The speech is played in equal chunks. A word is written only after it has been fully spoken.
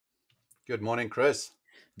Good morning, Chris.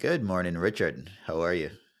 Good morning, Richard. How are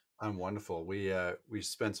you? I'm wonderful. We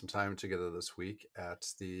spent some time together this week at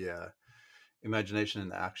the Imagination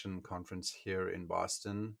in Action conference here in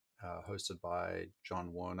Boston, hosted by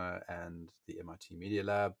John Warner and the MIT Media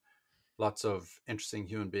Lab. Lots of interesting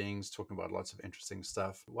human beings talking about lots of interesting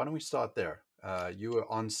stuff. Why don't we start there? You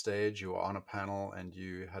were on stage, you were on a panel, and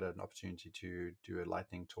you had an opportunity to do a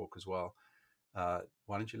lightning talk as well. Why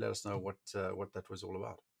don't you let us know what that was all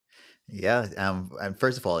about? Yeah, and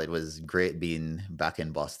first of all, it was great being back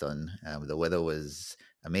in Boston. The weather was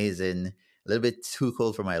amazing, a little bit too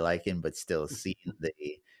cold for my liking, but still seeing the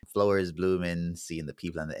flowers blooming, seeing the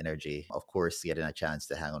people and the energy. Of course, getting a chance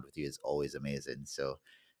to hang out with you is always amazing. So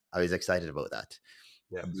I was excited about that.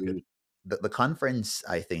 Yeah, it was good. The conference,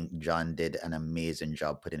 I think John did an amazing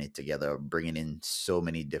job putting it together, bringing in so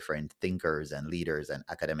many different thinkers and leaders and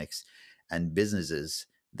academics and businesses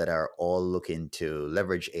that are all looking to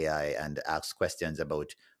leverage AI and ask questions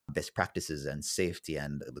about best practices and safety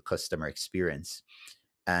and the customer experience.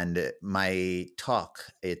 And my talk,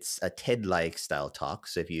 it's a TED-like style talk.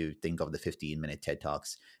 So if you think of the 15-minute TED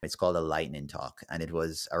Talks, it's called a lightning talk. And it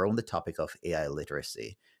was around the topic of AI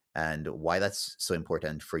literacy and why that's so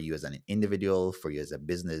important for you as an individual, for you as a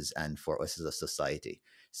business, and for us as a society.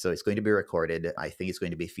 So it's going to be recorded. I think it's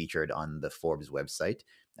going to be featured on the Forbes website.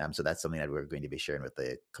 So that's something that we're going to be sharing with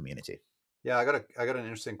the community. Yeah, I got an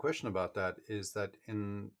interesting question about that. Is that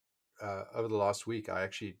in over the last week, I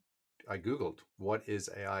Googled what is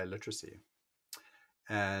AI literacy,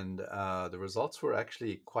 and the results were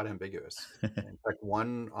actually quite ambiguous. In fact,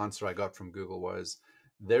 one answer I got from Google was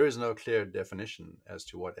there is no clear definition as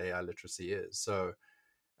to what AI literacy is. So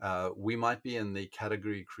we might be in the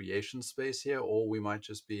category creation space here, or we might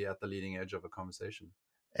just be at the leading edge of a conversation.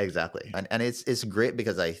 Exactly. And it's great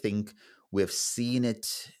because I think we've seen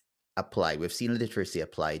it applied. We've seen literacy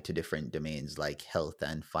applied to different domains like health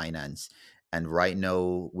and finance. And right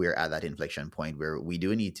now we're at that inflection point where we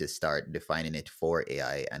do need to start defining it for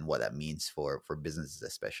AI and what that means for businesses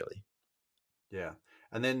especially. Yeah.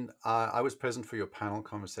 And then I was present for your panel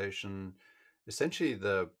conversation. Essentially,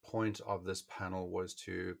 the point of this panel was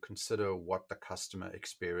to consider what the customer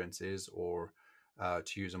experience is, or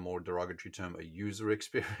to use a more derogatory term, a user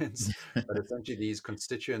experience. But essentially, these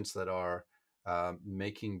constituents that are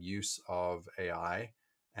making use of AI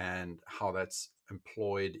and how that's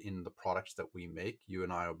employed in the products that we make. You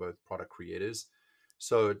and I are both product creators.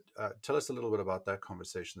 So tell us a little bit about that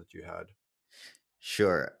conversation that you had.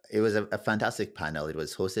 Sure. It was a fantastic panel. It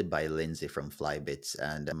was hosted by Lindsay from Flybits,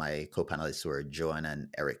 and my co panelists were Joanne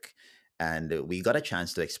and Eric. And we got a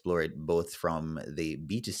chance to explore it both from the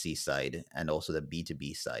B2C side and also the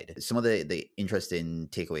B2B side. Some of the interesting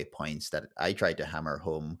takeaway points that I tried to hammer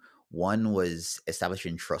home one was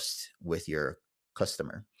establishing trust with your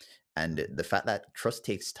customer. And Mhm. the fact that trust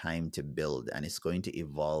takes time to build and it's going to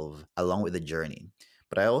evolve along with the journey.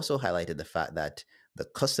 But I also highlighted the fact that the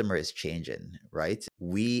customer is changing, right?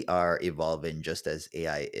 We are evolving just as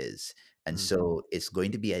AI is. And Mhm. so it's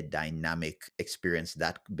going to be a dynamic experience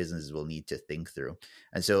that businesses will need to think through.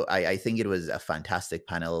 And so I think it was a fantastic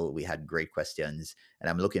panel. We had great questions, and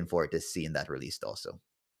I'm looking forward to seeing that released also.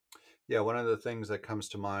 Yeah, one of the things that comes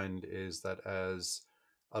to mind is that as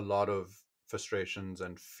a lot of frustrations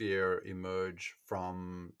and fear emerge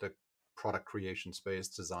from the product creation space,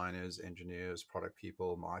 designers, engineers, product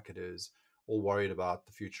people, marketers, all worried about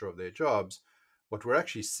the future of their jobs, what we're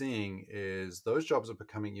actually seeing is those jobs are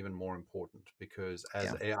becoming even more important because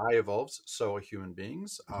as Yeah. AI evolves, so are human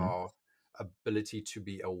beings. Hmm. Our ability to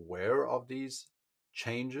be aware of these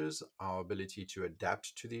changes, our ability to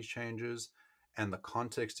adapt to these changes, and the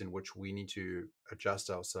context in which we need to adjust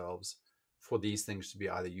ourselves for these things to be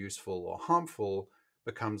either useful or harmful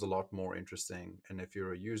becomes a lot more interesting. And if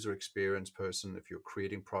you're a user experience person, if you're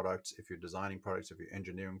creating products, if you're designing products, if you're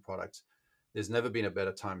engineering products, there's never been a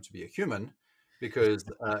better time to be a human because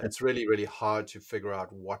it's really, really hard to figure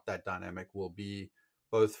out what that dynamic will be,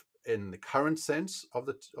 both in the current sense of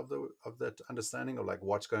of that understanding of like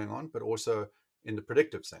what's going on, but also in the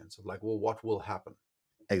predictive sense of like, well, what will happen.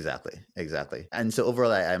 Exactly, exactly. And so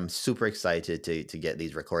overall, I'm super excited to get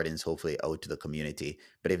these recordings hopefully out to the community.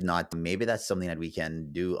 But if not, maybe that's something that we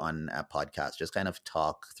can do on a podcast, just kind of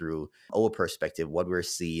talk through our perspective, what we're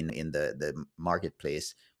seeing in the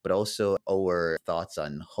marketplace, but also our thoughts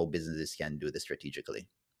on how businesses can do this strategically.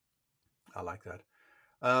 I like that.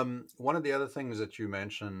 One of the other things that you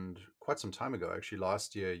mentioned quite some time ago, actually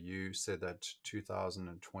last year, you said that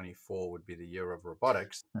 2024 would be the year of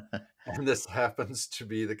robotics. And this happens to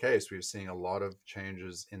be the case. We're seeing a lot of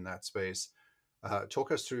changes in that space.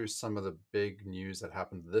 Talk us through some of the big news that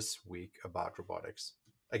happened this week about robotics.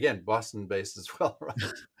 again, Boston based as well, right?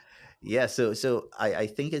 Yeah, so I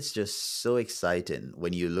think it's just so exciting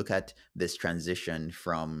when you look at this transition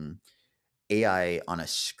from AI on a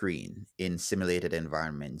screen in simulated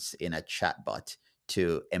environments in a chatbot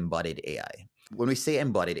to embodied AI. When we say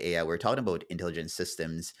embodied AI, we're talking about intelligent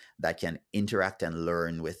systems that can interact and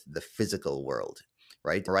learn with the physical world,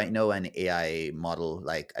 right? Right now, an AI model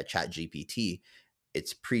like a chat GPT,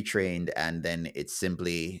 it's pre-trained and then it's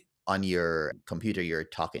simply on your computer, you're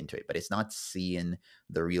talking to it, but it's not seeing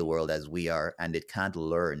the real world as we are, and it can't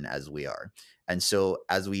learn as we are. And so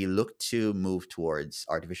as we look to move towards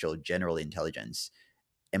artificial general intelligence,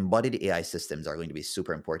 embodied AI systems are going to be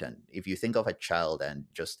super important. If you think of a child and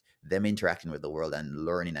just them interacting with the world and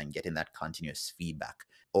learning and getting that continuous feedback,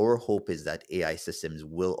 our hope is that AI systems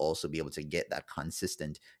will also be able to get that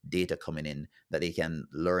consistent data coming in that they can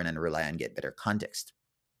learn and rely and get better context.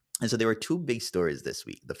 And so there were two big stories this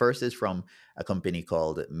week. The first is from a company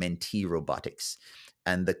called Mentee Robotics.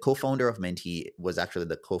 And the co founder of Mentee was actually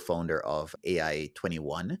the co founder of AI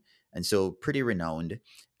 21. And so pretty renowned.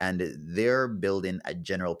 And they're building a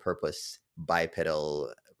general purpose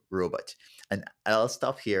bipedal robot. And I'll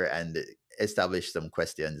stop here and establish some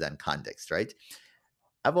questions and context, right?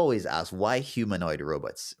 I've always asked, why humanoid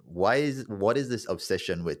robots? What is this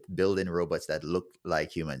obsession with building robots that look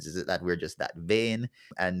like humans? Is it that we're just that vain?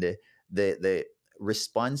 And the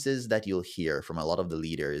responses that you'll hear from a lot of the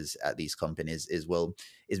leaders at these companies is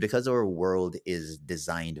because our world is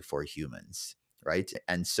designed for humans, right?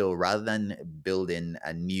 And so rather than building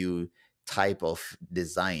a new type of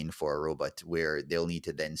design for a robot where they'll need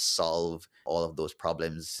to then solve all of those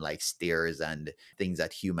problems like stairs and things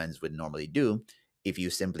that humans would normally do, if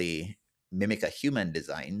you simply mimic a human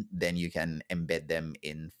design, then you can embed them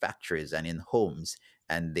in factories and in homes,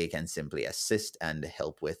 and they can simply assist and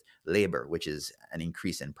help with labor, which is an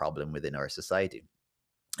increasing problem within our society.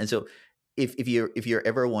 And so if you're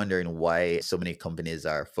ever wondering why so many companies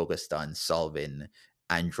are focused on solving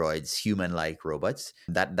androids, human-like robots,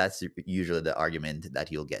 that's usually the argument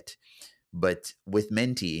that you'll get. But with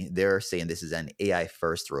Mentee, they're saying this is an AI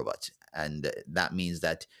first robot. And that means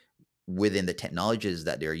that within the technologies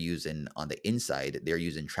that they're using on the inside, they're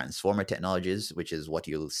using transformer technologies, which is what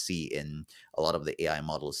you'll see in a lot of the AI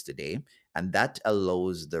models today. And that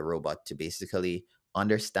allows the robot to basically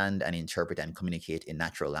understand and interpret and communicate in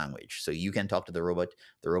natural language. So you can talk to the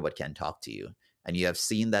robot can talk to you. And you have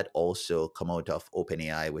seen that also come out of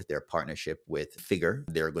OpenAI with their partnership with Figure.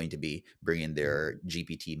 They're going to be bringing their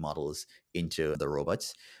GPT models into the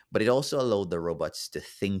robots. But it also allowed the robots to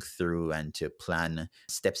think through and to plan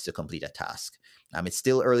steps to complete a task. It's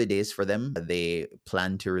still early days for them. They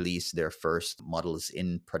plan to release their first models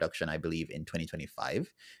in production, I believe, in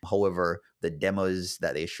 2025. However, the demos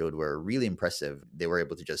that they showed were really impressive. They were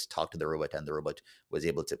able to just talk to the robot, and the robot was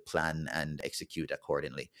able to plan and execute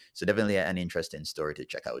accordingly. So definitely an interesting story to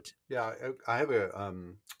check out. Yeah, I have a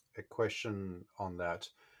question on that.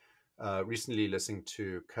 Recently listening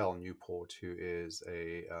to Cal Newport, who is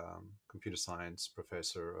a computer science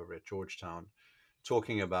professor over at Georgetown,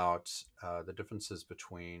 talking about the differences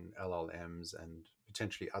between LLMs and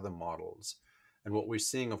potentially other models. And what we're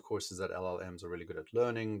seeing, of course, is that LLMs are really good at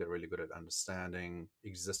learning, they're really good at understanding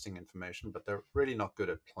existing information, but they're really not good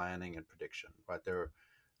at planning and prediction, right?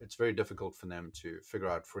 It's very difficult for them to figure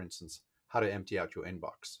out, for instance, how to empty out your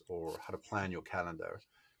inbox or how to plan your calendar.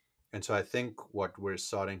 And so I think what we're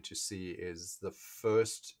starting to see is the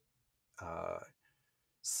first uh,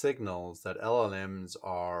 signals that LLMs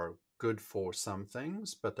are good for some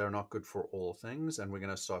things, but they're not good for all things. And we're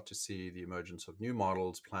going to start to see the emergence of new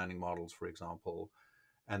models, planning models, for example,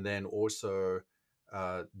 and then also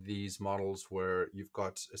these models where you've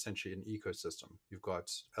got essentially an ecosystem. You've got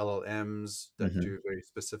LLMs that Mm-hmm. do very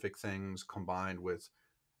specific things combined with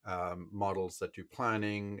models that do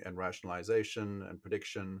planning and rationalization and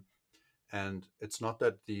prediction. And it's not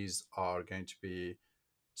that these are going to be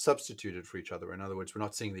substituted for each other. In other words, we're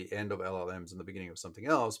not seeing the end of LLMs and the beginning of something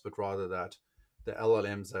else, but rather that the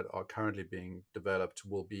LLMs that are currently being developed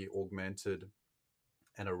will be augmented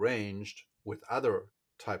and arranged with other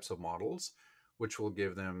types of models, which will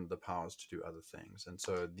give them the powers to do other things. And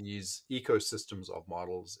so these ecosystems of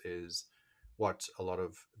models is what a lot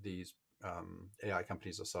of these AI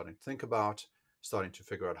companies are starting to think about, starting to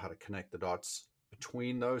figure out how to connect the dots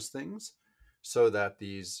between those things so that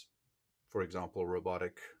these, for example,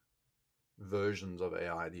 robotic versions of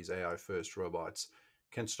AI, these AI first robots,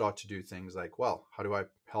 can start to do things like, well, how do I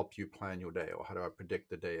help you plan your day, or how do I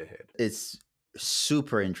predict the day ahead? It's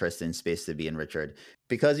Super interesting space to be in, Richard.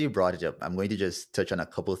 Because you brought it up, I'm going to just touch on a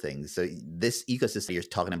couple things. So, this ecosystem you're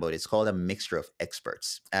talking about is called a mixture of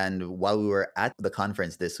experts. And while we were at the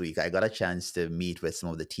conference this week, I got a chance to meet with some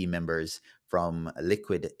of the team members from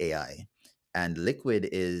Liquid AI. And Liquid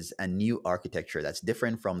is a new architecture that's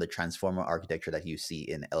different from the transformer architecture that you see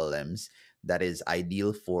in LLMs, that is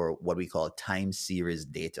ideal for what we call time series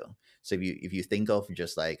data. So if you think of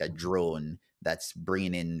just like a Mhm. drone that's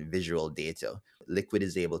bringing in visual data, Liquid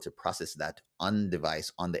is able to process that on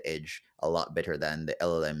device, on the edge, a lot better than the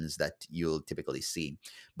LLMs that you'll typically see.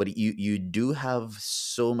 But you do have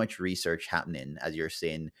so much research happening, as you're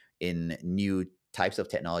saying, in new types of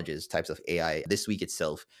technologies, types of AI. This week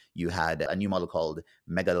itself, you had a new model called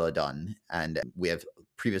Megalodon, and we have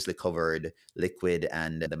previously covered Liquid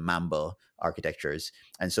and the Mamba architectures.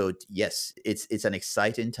 And so, yes, it's an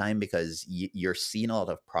exciting time because you're seeing a lot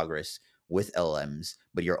of progress with LLMs,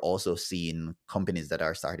 but you're also seeing companies that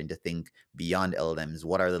are starting to think beyond LLMs.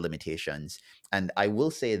 What are the limitations? And I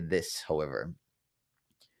will say this, however,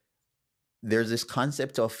 there's this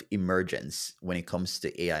concept of emergence when it comes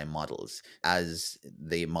to AI models. As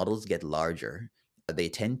the models get larger, they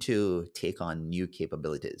tend to take on new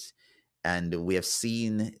capabilities. And we have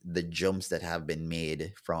seen the jumps that have been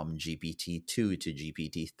made from GPT-2 to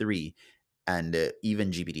GPT-3, and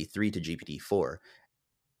even GPT-3 to GPT-4.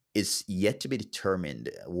 It's yet to be determined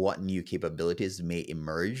what new capabilities may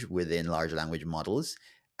emerge within large language models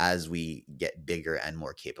as we get bigger and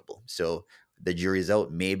more capable. So the jury's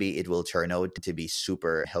out. Maybe it will turn out to be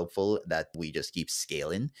super helpful that we just keep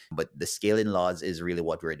scaling. But the scaling laws is really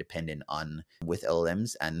what we're dependent on with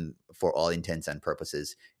LLMs. And for all intents and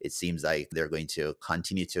purposes, it seems like they're going to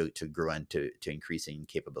continue to grow and to increase in Mhm.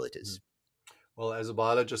 capabilities. Well, as a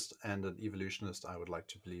biologist and an evolutionist, I would like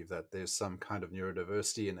to believe that there's some kind of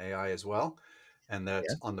neurodiversity in AI as well, and that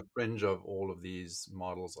on the fringe of all of these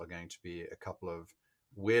models are going to be a couple of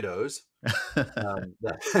weirdos Yeah.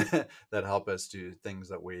 that that help us do things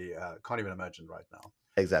that we can't even imagine right now.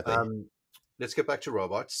 Exactly. Um, let's get back to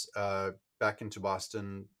robots. Back into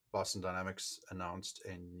Boston, Boston Dynamics announced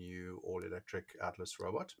a new all-electric Atlas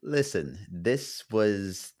robot. Listen, this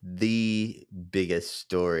was the biggest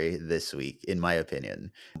story this week, in my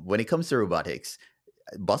opinion. When it comes to robotics,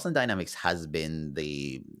 Boston Dynamics has been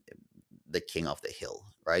the king of the hill,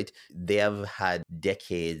 right? They have had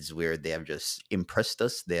decades where they have just impressed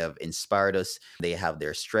us, they have inspired us. They have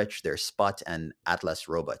their Stretch, their Spot, and Atlas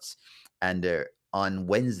robots. And on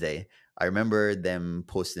Wednesday, I remember them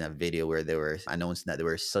posting a video where they were announcing that they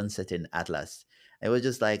were sunsetting Atlas. It was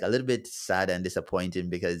just like a little bit sad and disappointing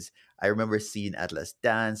because I remember seeing Atlas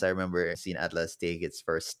dance. I remember seeing Atlas take its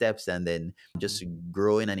first steps and then just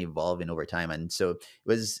growing and evolving over time. And so it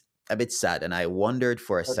was a bit sad. And I wondered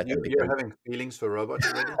for a But second you're because having feelings for robots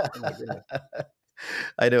already? Oh my goodness.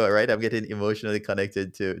 I know, right? I'm getting emotionally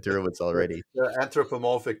connected to robots already. The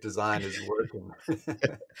anthropomorphic design is working.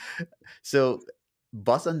 So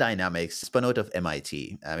Boston Dynamics spun out of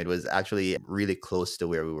MIT. It was actually really close to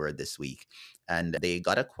where we were this week. And they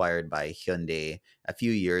got acquired by Hyundai a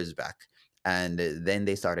few years back. And then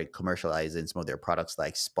they started commercializing some of their products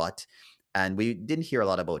like Spot. And we didn't hear a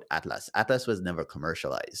lot about Atlas. Atlas was never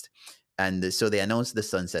commercialized. And so they announced the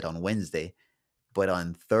sunset on Wednesday. But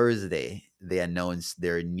on Thursday, they announced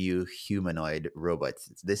their new humanoid robot.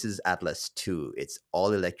 This is Atlas 2. It's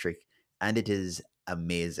all electric and it is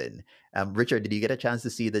amazing. Richard, did you get a chance to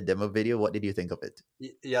see the demo video? What did you think of it?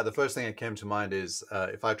 Yeah, the first thing that came to mind is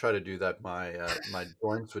if I try to do that, my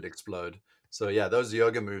joints would explode. So yeah, those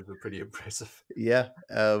yoga moves were pretty impressive. Yeah.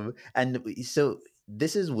 So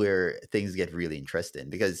this is where things get really interesting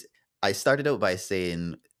because I started out by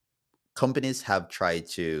saying companies have tried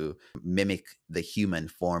to mimic the human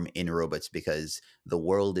form in robots because the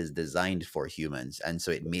world is designed for humans. And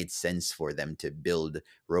so it made sense for them to build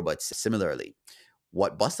robots similarly.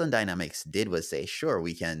 What Boston Dynamics did was say, sure,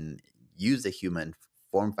 we can use the human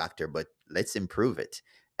form factor, but let's improve it.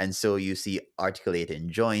 And so you see articulating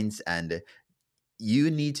joints, and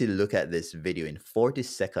you need to look at this video in 40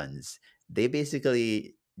 seconds. They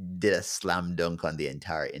basically did a slam dunk on the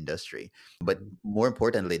entire industry. But Mhm. more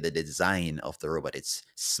importantly, the design of the robot, it's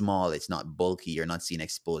small, it's not bulky, you're not seeing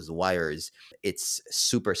exposed wires. It's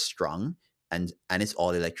super strong and it's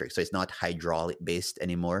all electric. So it's not hydraulic based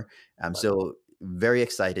anymore. Right. So very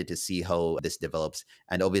excited to see how this develops.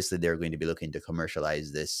 And obviously they're going to be looking to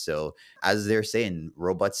commercialize this. So as they're saying,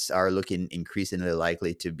 robots are looking increasingly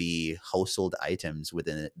likely to be household items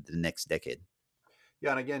within the next decade. Yeah,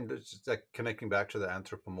 and again, it's just like connecting back to the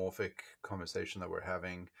anthropomorphic conversation that we're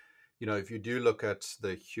having. You know, if you do look at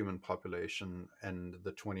the human population and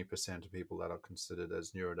the 20% of people that are considered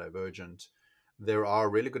as neurodivergent, there are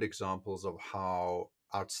really good examples of how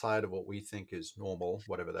outside of what we think is normal,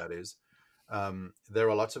 whatever that is, there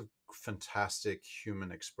are lots of fantastic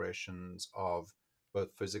human expressions of both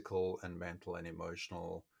physical and mental and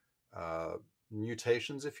emotional uh,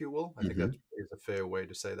 mutations, if you will. I think that Hmm. is a fair way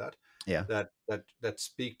to say that. Yeah. That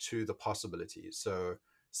speak to the possibilities. So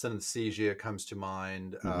synesthesia comes to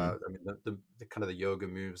mind. Hmm. I mean, the kind of the yoga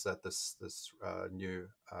moves that this new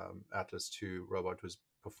Atlas 2 robot was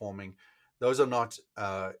performing, those are not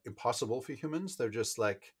impossible for humans. They're just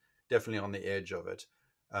like definitely on the edge of it.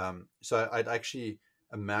 So I'd actually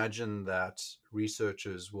imagine that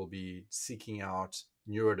researchers will be seeking out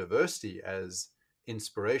neurodiversity as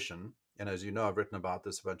inspiration. And as you know, I've written about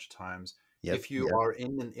this a bunch of times. Yep. If you Yep. are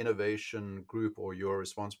in an innovation group or you're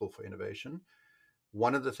responsible for innovation,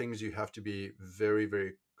 one of the things you have to be very,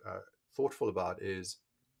 very thoughtful about is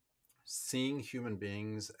seeing human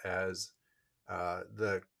beings as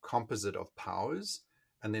the composite of powers,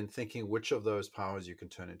 and then thinking which of those powers you can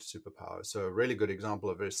turn into superpowers. So a really good example,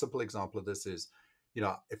 a very simple example of this is,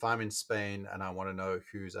 if I'm in Spain and I want to know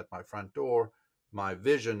who's at my front door, my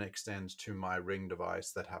vision extends to my Ring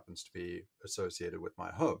device that happens to be associated with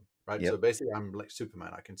my home, right? So Yep. basically, I'm like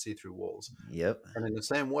Superman. I can see through walls. Yep. And in the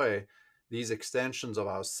same way, these extensions of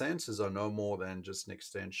our senses are no more than just an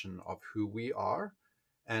extension of who we are.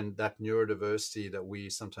 And that neurodiversity that we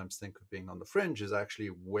sometimes think of being on the fringe is actually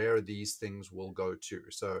where these things will go to.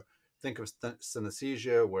 So think of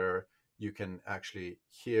synesthesia, where you can actually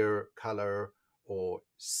hear color or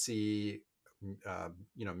see,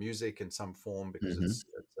 music in some form because Hmm. it's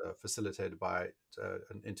facilitated by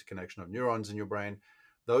an interconnection of neurons in your brain.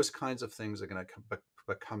 Those kinds of things are going to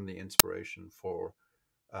become the inspiration for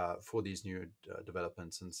these new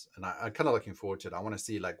developments, and I'm kind of looking forward to it. I want to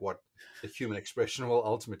see like what the human expression will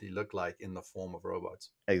ultimately look like in the form of robots.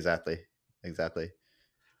 Exactly. Exactly.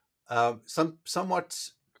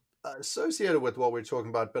 Somewhat associated with what we're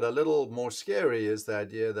talking about, but a little more scary, is the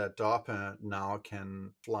idea that DARPA now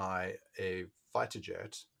can fly a fighter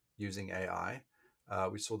jet using AI.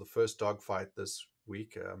 We saw the first dogfight this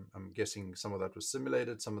week. I'm guessing some of that was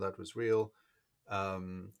simulated, some of that was real.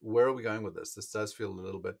 Where are we going with this? This does feel a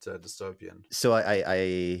little bit dystopian. So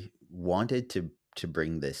I wanted to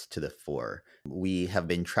bring this to the fore. We have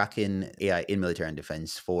been tracking AI in military and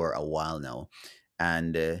defense for a while now,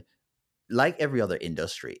 and like every other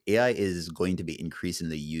industry, AI is going to be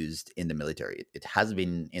increasingly used in the military. It has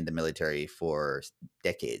been in the military for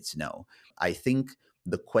decades now. I think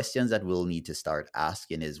the questions that we'll need to start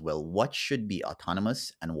asking is, well, what should be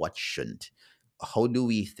autonomous and what shouldn't? How do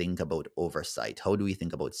we think about oversight? How do we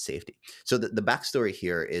think about safety? So the backstory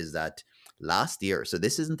here is that last year, so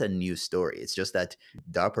this isn't a new story. It's just that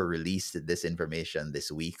DARPA released this information this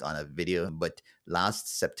week on a video, but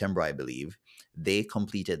last September, I believe, they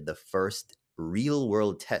completed the first real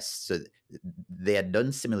world tests. So they had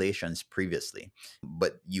done simulations previously,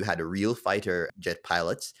 but you had a real fighter jet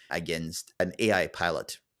pilots against an AI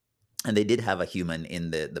pilot. And they did have a human in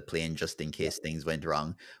the plane just in Yeah. case things went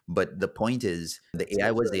wrong. But the point is, the It's, AI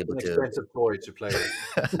it's, was a, it's able an to. expensive toy to play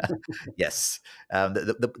with. Yes.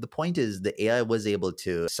 The point is, the AI was able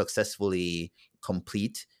to successfully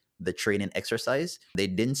complete the training exercise. They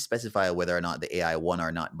didn't specify whether or not the AI won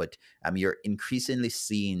or not, but you're increasingly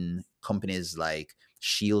seeing companies like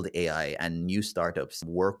Shield AI and new startups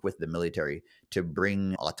work with the military to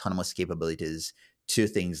bring autonomous capabilities to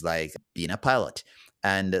things like being a pilot.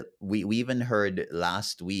 And we even heard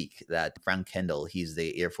last week that Frank Kendall, he's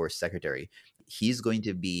the Air Force Secretary, he's going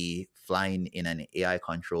to be flying in an AI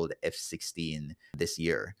controlled F-16 this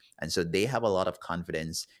year. And so they have a lot of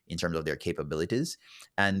confidence in terms of their capabilities.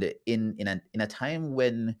 And in a time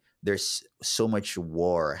when there's so much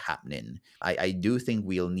war happening, I do think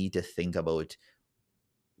we'll need to think about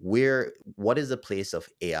what is the place of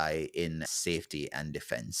AI in safety and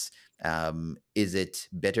defense? Is it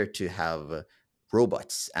better to have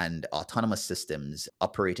robots and autonomous systems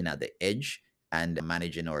operating at the edge and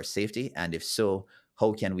managing our safety? And if so,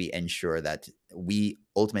 how can we ensure that we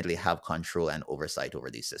ultimately have control and oversight over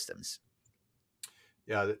these systems?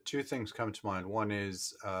 Yeah, the two things come to mind. One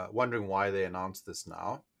is wondering why they announced this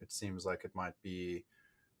now. It seems like it might be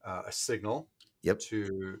a signal Yep.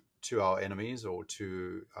 to our enemies or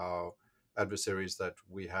to our adversaries that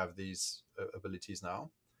we have these abilities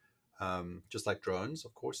now. Just like drones,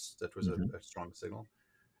 of course, that was Hmm. a strong signal.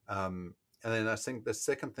 And then I think the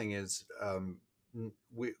second thing is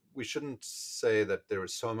we shouldn't say that there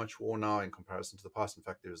is so much war now in comparison to the past. In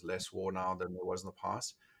fact, there is less war now than there was in the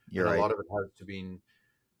past, You're and a right. lot of it has to be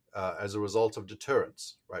as a result of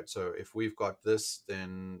deterrence, right? So if we've got this,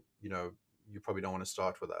 then you probably don't want to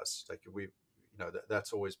start with us. Like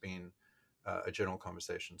that's always been a general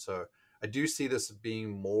conversation. So I do see this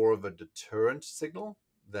being more of a deterrent signal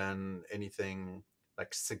than anything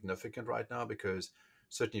like significant right now, because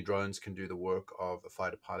certainly drones can do the work of a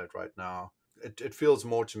fighter pilot right now. It feels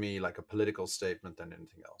more to me like a political statement than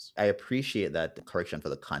anything else. I appreciate that correction for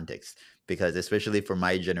the context because, especially for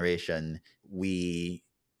my generation, we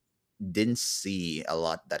didn't see a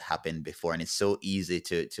lot that happened before, and it's so easy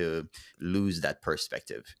to lose that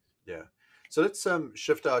perspective. Yeah. So let's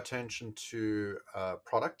shift our attention to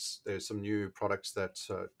products. There's some new products that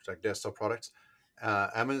like desktop products.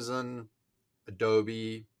 Amazon,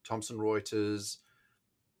 Adobe, Thomson Reuters,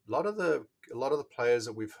 a lot of the players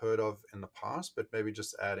that we've heard of in the past, but maybe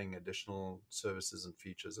just adding additional services and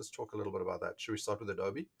features. Let's talk a little bit about that. Should we start with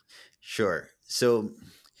Adobe? Sure. So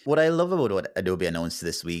what I love about what Adobe announced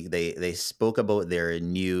this week, they spoke about their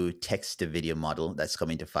new text to video model that's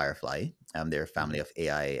coming to Firefly, their family Hmm. of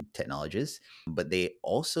AI technologies. But they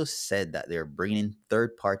also said that they're bringing in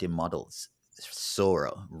third party models,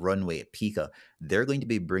 Sora, Runway, Pika. They're going to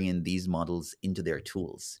be bringing these models into their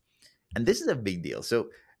tools. And this is a big deal. So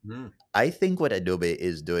Mm, I think what Adobe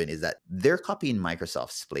is doing is that they're copying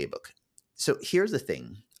Microsoft's playbook. So here's the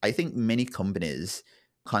thing, I think many companies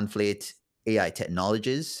conflate AI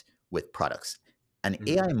technologies with products. An mm,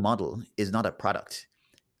 AI model is not a product,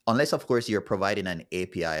 unless, of course, you're providing an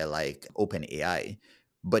API like OpenAI.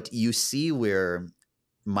 But you see where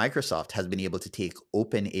Microsoft has been able to take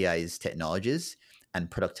OpenAI's technologies and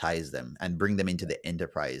productize them and bring them into the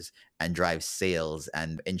enterprise and drive sales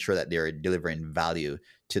and ensure that they're delivering value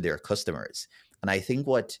to their customers. And I think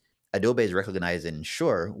what Adobe is recognizing,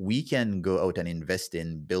 sure, we can go out and invest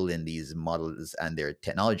in building these models and their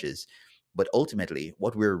technologies, but ultimately,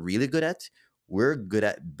 what we're good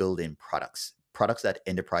at building products that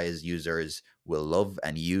enterprise users will love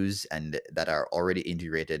and use and that are already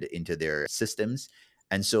integrated into their systems.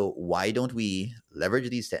 And so, why don't we leverage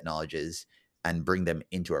these technologies and bring them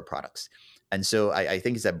into our products? And so, I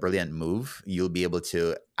think it's a brilliant move. You'll be able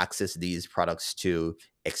to access these products to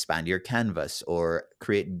expand your canvas or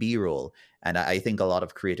create B roll. And I think a lot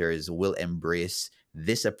of creators will embrace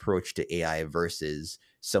this approach to AI versus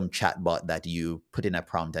some chatbot that you put in a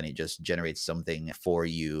prompt and it just generates something for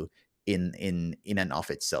you in and of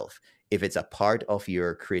itself. If it's a part of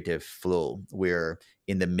your creative flow where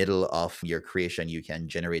in the middle of your creation you can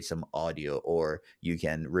generate some audio or you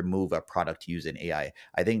can remove a product using AI,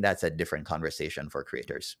 I think that's a different conversation for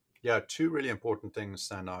creators. yeah, two really important things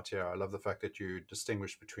stand out here. I love the fact that you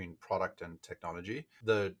distinguish between product and technology.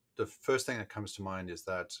 The first thing that comes to mind is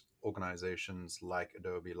that organizations like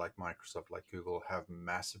Adobe, like Microsoft, like Google have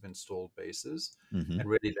massive installed bases, and Hmm.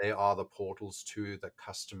 really they are the portals to the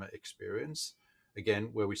customer experience.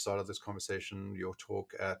 Again, where we started this conversation, your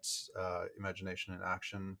talk at Imagination in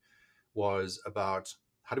Action was about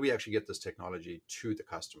how do we actually get this technology to the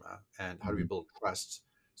customer, and how do we Hmm. build trust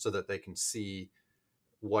so that they can see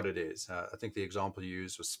what it is. I think the example you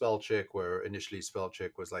used was spell check, where initially spell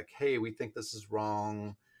check was like, hey, we think this is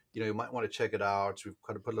wrong. You might want to check it out. So we've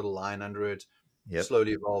got to put a little line under it. Yep.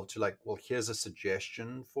 Slowly evolved to like, well, here's a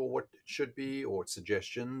suggestion for what it should be, or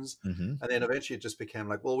suggestions. Hmm. And then eventually it just became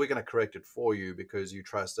like, well, we're going to correct it for you because you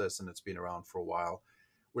trust us and it's been around for a while.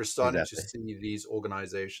 We're starting to Exactly. see these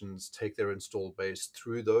organizations take their install base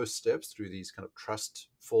through those steps, through these kind of trust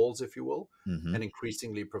falls, if you will, Hmm. and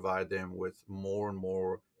increasingly provide them with more and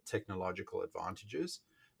more technological advantages.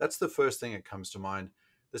 That's the first thing that comes to mind.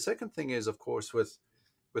 The second thing is, of course, with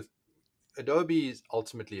Adobe is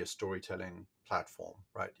ultimately a storytelling platform,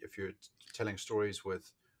 right? If you're telling stories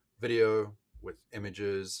with video, with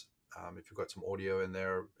images, if you've got some audio in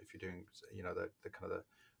there, if you're doing, the kind of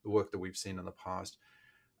the work that we've seen in the past,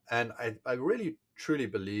 and I really truly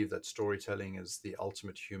believe that storytelling is the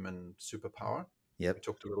ultimate human superpower. We Yep.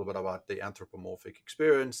 talked a little bit about the anthropomorphic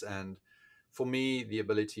experience. And for me, the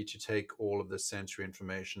ability to take all of this sensory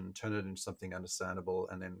information, turn it into something understandable,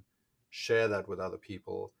 and then share that with other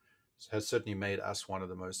people has certainly made us one of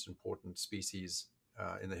the most important species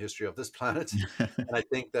in the history of this planet. And I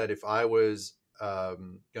think that if I was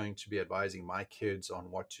going to be advising my kids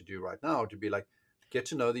on what to do right now, to be like, get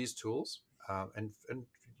to know these tools, and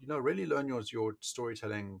really learn your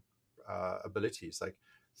storytelling abilities. Like,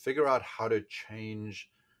 figure out how to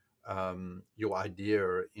change your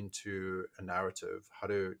idea into a narrative, how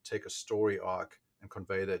to take a story arc and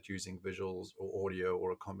convey that using visuals or audio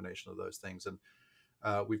or a combination of those things. And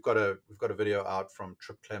we've got a video out from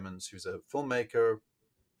Trip Clemens, who's a filmmaker,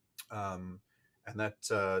 um, and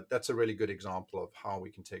that's a really good example of how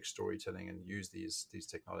we can take storytelling and use these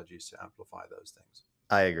technologies to amplify those things.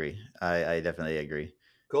 I agree. I definitely agree.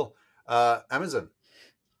 Cool. Amazon.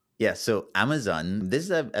 Yeah, so Amazon, this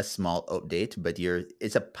is a small update, but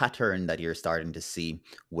it's a pattern that you're starting to see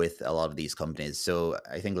with a lot of these companies. So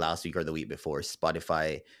I think last week or the week before,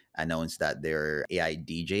 Spotify announced that their AI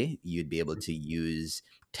DJ, you'd be able to use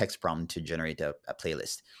text prompt to generate a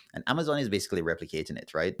playlist. And Amazon is basically replicating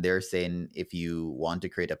it, right? They're saying if you want to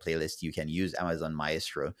create a playlist, you can use Amazon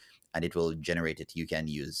Maestro and it will generate it. You can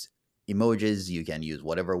use emojis, you can use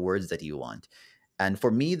whatever words that you want. And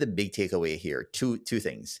for me, the big takeaway here, two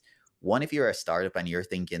things. One, if you're a startup and you're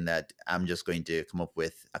thinking that I'm just going to come up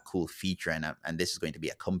with a cool feature and this is going to be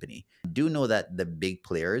a company, do know that the big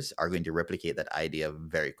players are going to replicate that idea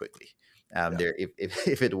very quickly. Yeah.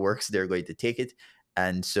 If it works, they're going to take it.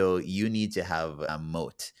 And so you need to have a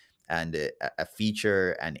moat. And a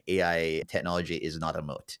feature and AI technology is not a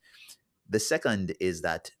moat. The second is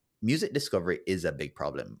that music discovery is a big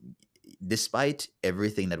problem. Despite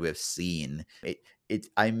everything that we've seen,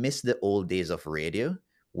 I miss the old days of radio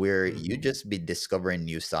where Mm. you just be discovering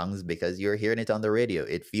new songs because you're hearing it on the radio.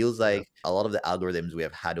 It feels Yeah. like a lot of the algorithms we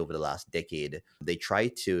have had over the last decade, they try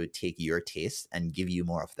to take your taste and give you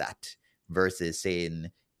more of that versus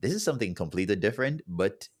saying, this is something completely different,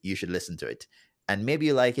 but you should listen to it. And maybe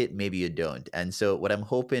you like it, maybe you don't. And so, what I'm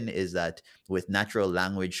hoping is that with natural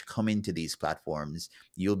language coming to these platforms,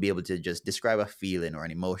 you'll be able to just describe a feeling or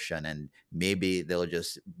an emotion, and maybe they'll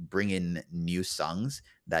just bring in new songs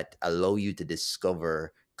that allow you to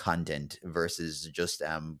discover content versus just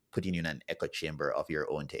putting you in an echo chamber of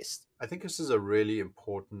your own taste. I think this is a really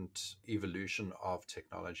important evolution of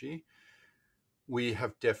technology. We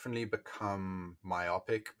have definitely become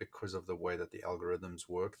myopic because of the way that the algorithms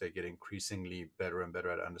work. They get increasingly better and better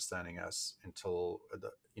at understanding us until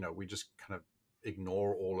we just kind of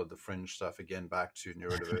ignore all of the fringe stuff again back to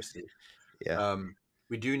neurodiversity. Yeah, um,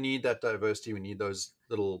 we do need that diversity. We need those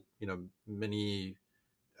little mini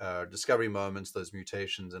discovery moments, those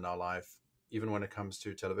mutations in our life. Even when it comes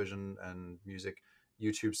to television and music,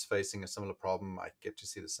 YouTube's facing a similar problem. I get to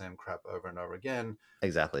see the same crap over and over again.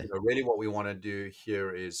 exactly. Really what we want to do here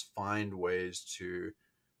is find ways to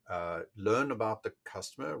learn about the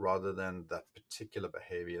customer rather than that particular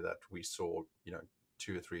behavior that we saw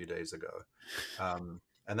 2 or 3 days ago.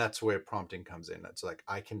 And that's where prompting comes in. It's like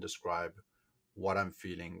I can describe what I'm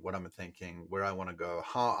feeling, what I'm thinking, where I want to go,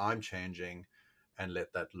 how I'm changing, and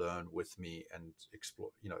let that learn with me and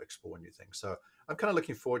explore new things. So I'm kind of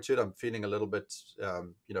looking forward to it. I'm feeling a little bit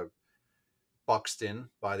boxed in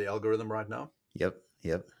by the algorithm right now. Yep,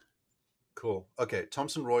 yep. Cool. Okay.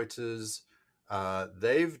 Thomson Reuters,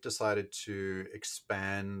 they've decided to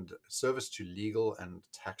expand service to legal and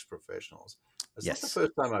tax professionals. It's not the Yes.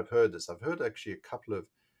 first time I've heard this. I've heard actually a couple of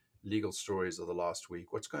legal stories of the last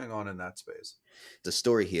week. What's going on in that space? The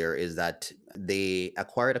story here is that they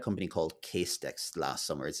acquired a company called Casetext last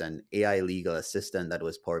summer. It's an AI legal assistant that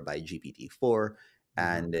was powered by GPT-4. Hmm.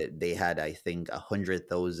 And they had, I think,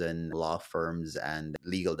 100,000 law firms and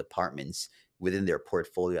legal departments within their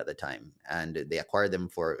portfolio at the time. And they acquired them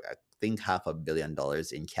for, I think, $500 million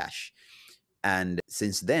in cash. And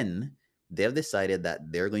since then, they've decided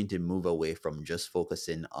that they're going to move away from just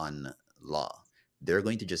focusing on law. They're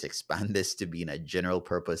going to just expand this to being a general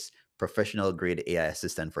purpose, professional grade AI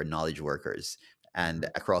assistant for knowledge workers and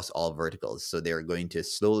Hmm. across all verticals. So they're going to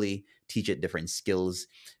slowly teach it different skills.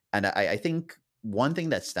 And I think one thing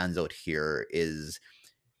that stands out here is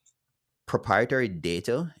proprietary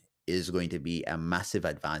data is going to be a massive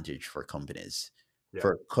advantage for companies. Yeah.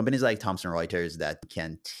 For companies like Thomson Reuters that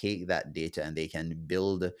can take that data and they can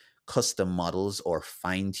build custom models or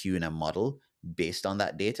fine tune a model based on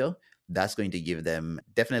that data, that's going to give them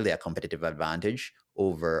definitely a competitive advantage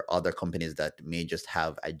over other companies that may just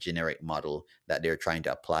have a generic model that they're trying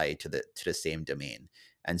to apply to the same domain.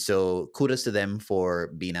 And so kudos to them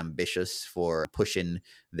for being ambitious, for pushing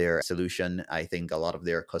their solution. I think a lot of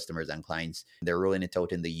their customers and clients, they're rolling it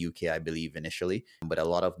out in the UK, I believe, initially, but a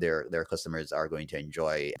lot of their customers are going to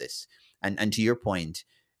enjoy this. And to your point,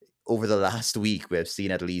 over the last week, we have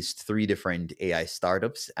seen at least three different AI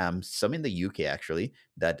startups, some in the UK actually,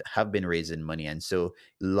 that have been raising money. And so,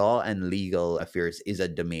 law and legal affairs is a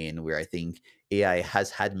domain where I think AI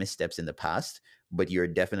has had missteps in the past, but you're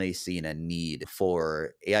definitely seeing a need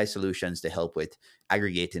for AI solutions to help with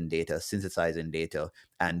aggregating data, synthesizing data,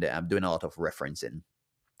 and doing a lot of referencing.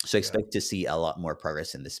 So, Yeah. expect to see a lot more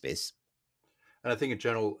progress in this space. And I think in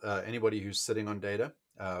general, anybody who's sitting on data,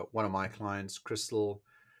 one of my clients, Crystal,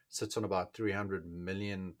 sits on about 300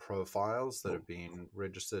 million profiles that have been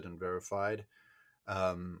registered and verified.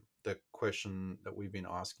 The question that we've been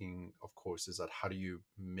asking, of course, is that how do you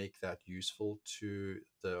make that useful to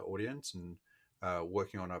the audience? And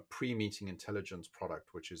working on a pre-meeting intelligence product,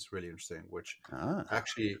 which is really interesting, which Ah,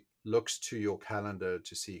 actually looks to your calendar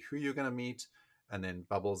to see who you're going to meet and then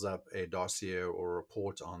bubbles up a dossier or a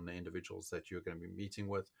report on the individuals that you're going to be meeting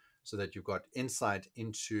with so that you've got insight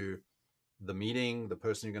into the meeting, the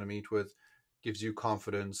person you're going to meet with, gives you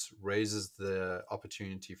confidence, raises the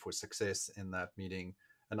opportunity for success in that meeting,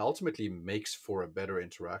 and ultimately makes for a better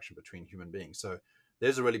interaction between human beings. So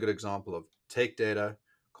there's a really good example of take data,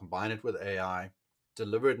 combine it with AI,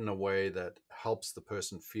 deliver it in a way that helps the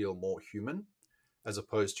person feel more human as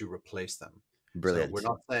opposed to replace them. So we're brilliant.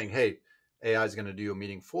 not saying, hey, AI is going to do your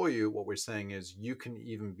meeting for you. What we're saying is you can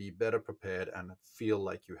even be better prepared and feel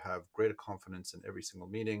like you have greater confidence in every single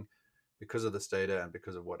meeting because of this data and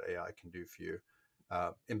because of what AI can do for you,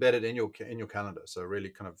 embedded in your calendar. So really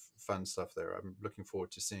kind of fun stuff there. I'm looking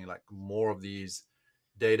forward to seeing like more of these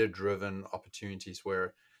data driven opportunities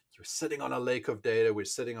where you're sitting on a lake of data, we're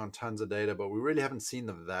sitting on tons of data, but we really haven't seen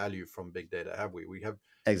the value from big data, have we? We've just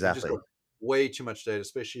got Exactly. way too much data,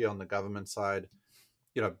 especially on the government side,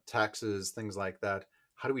 taxes, things like that.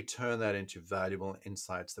 How do we turn that into valuable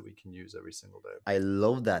insights that we can use every single day? I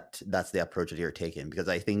love that that's the approach that you're taking, because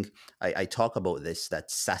I think I talk about this,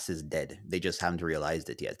 that SaaS is dead. They just haven't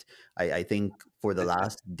realized it yet. I think for the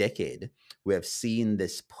last decade, we have seen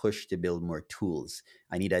this push to build more tools.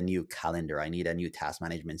 I need a new calendar. I need a new task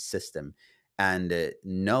management system. And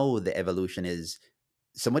now the evolution is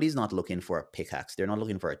somebody's not looking for a pickaxe. They're not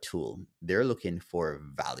looking for a tool. They're looking for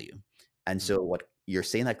value. And Mm. so what you're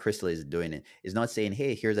saying that Crystal is doing it is not saying,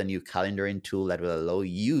 hey, here's a new calendaring tool that will allow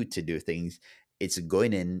you to do things. It's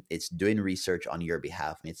going in, it's doing research on your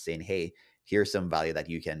behalf, and it's saying, hey, here's some value that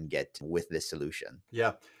you can get with this solution.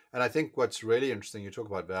 Yeah. And I think what's really interesting, you talk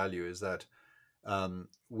about value, is that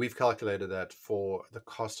we've calculated that for the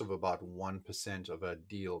cost of about 1% of a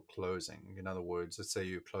deal closing. In other words, let's say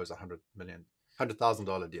you close a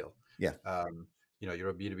 $100,000 deal. Yeah. You're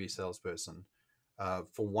a B2B salesperson.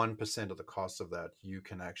 For 1% of the cost of that, you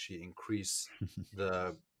can actually increase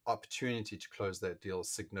the opportunity to close that deal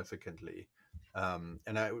significantly.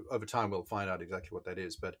 Over time, we'll find out exactly what that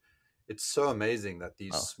is. But it's so amazing that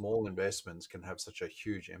these Oh, small investments can have such a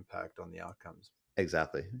huge impact on the outcomes.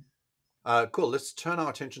 exactly. Cool. Let's turn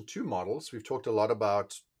our attention to models. We've talked a lot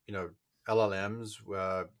about, LLMs.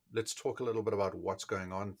 Let's talk a little bit about what's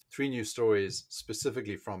going on. Three new stories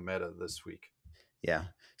specifically from Meta this week. Yeah.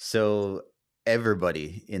 So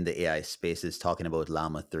everybody in the AI space is talking about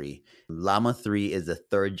Llama 3. Llama 3 is the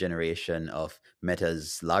third generation of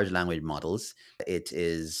Meta's large language models. It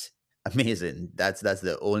is amazing. That's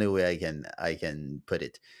the only way I can put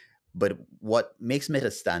it. But what makes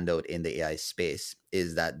Meta stand out in the AI space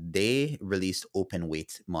is that they released open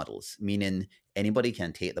weight models, meaning anybody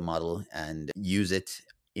can take the model and use it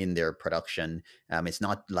in their production. It's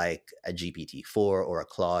not like a GPT-4 or a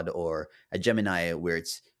Claude or a Gemini where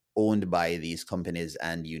it's owned by these companies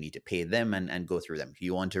and you need to pay them and go through them. If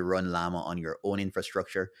you want to run Llama on your own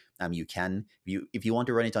infrastructure, you can. If you want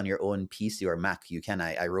to run it on your own PC or Mac, you can.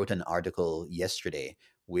 I wrote an article yesterday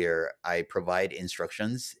where I provide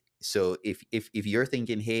instructions. So if you're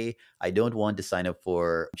thinking, hey, I don't want to sign up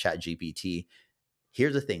for ChatGPT,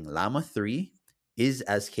 here's the thing: Llama 3 is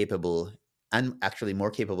as capable and actually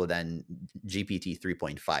more capable than GPT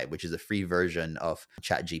 3.5, which is a free version of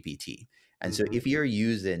ChatGPT. And so Mm-hmm. if you're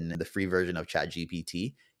using the free version of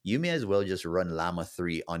ChatGPT, you may as well just run Llama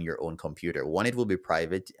 3 on your own computer. One, it will be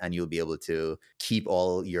private and you'll be able to keep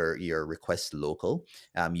all your requests local.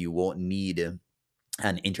 You won't need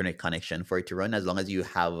an internet connection for it to run. As long as you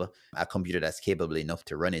have a computer that's capable enough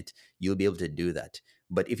to run it, you'll be able to do that.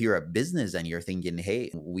 But if you're a business and you're thinking,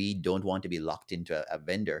 hey, we don't want to be locked into a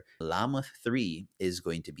vendor, Llama 3 is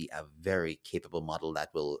going to be a very capable model that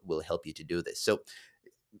will help you to do this. So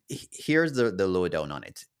here's the lowdown on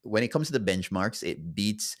it. When it comes to the benchmarks, it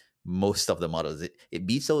beats most of the models. It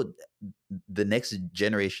beats out the next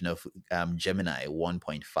generation of Gemini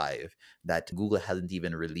 1.5 that Google hasn't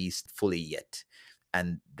even released fully yet.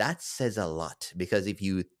 And that says a lot, because if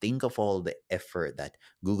you think of all the effort that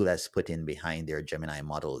Google has put in behind their Gemini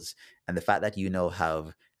models, and the fact that you now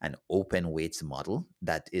have an open weights model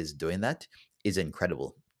that is doing that is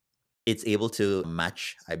incredible. It's able to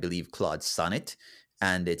match, I believe, Claude's Sonnet,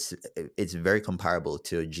 and it's very comparable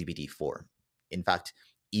to GPT-4. In fact,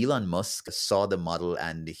 Elon Musk saw the model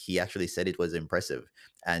and he actually said it was impressive.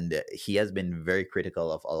 And he has been very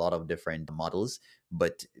critical of a lot of different models,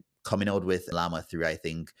 but coming out with Llama 3, I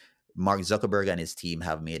think Mark Zuckerberg and his team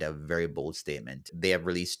have made a very bold statement. They have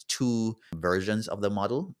released two versions of the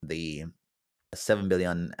model, the 7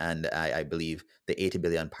 billion and I believe the 80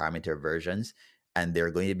 billion parameter versions. and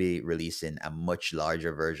they're going to be releasing a much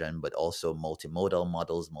larger version, but also multimodal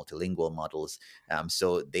models, multilingual models.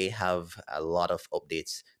 So they have a lot of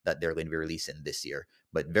updates that they're going to be releasing this year.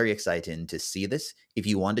 But very exciting to see this. If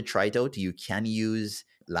you want to try it out, you can use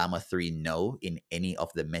Llama 3 now in any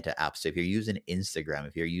of the Meta apps. So if you're using Instagram,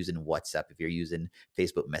 if you're using WhatsApp, if you're using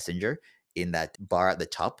Facebook Messenger, in that bar at the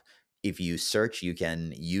top, if you search, you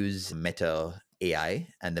can use Meta AI,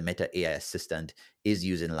 and the Meta AI assistant is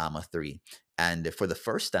using Llama 3. And for the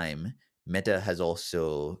first time, Meta has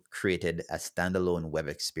also created a standalone web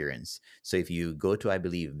experience. So if you go to, I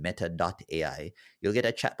believe, meta.ai, you'll get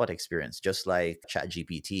a chatbot experience, just like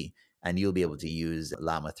ChatGPT, and you'll be able to use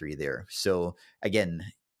Llama 3 there. So again,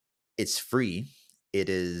 it's free. It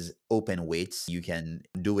is open weights. You can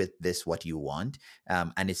do with this what you want.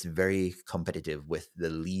 And it's very competitive with the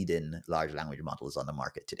leading large language models on the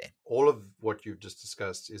market today. All of what you've just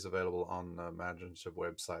discussed is available on the Maginative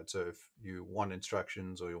website. So if you want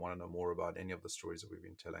instructions or you want to know more about any of the stories that we've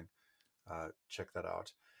been telling, check that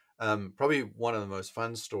out. Probably one of the most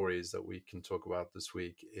fun stories that we can talk about this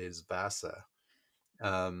week is VASA.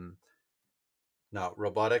 Um, Now,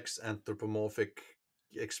 robotics, anthropomorphic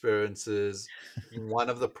experiences. One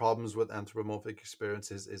of the problems with anthropomorphic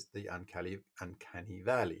experiences is the uncanny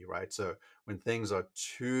valley, right? So when things are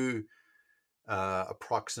too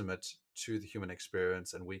approximate to the human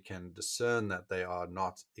experience and we can discern that they are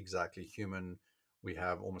not exactly human, we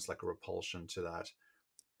have almost like a repulsion to that.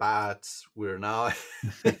 But we're now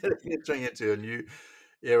entering into a new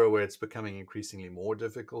era where it's becoming increasingly more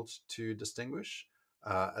difficult to distinguish.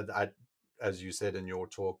 As you said in your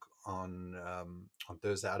talk on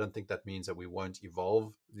Thursday, I don't think that means that we won't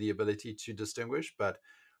evolve the ability to distinguish, but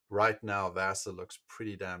right now VASA looks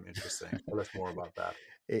pretty damn interesting. Tell us more about that.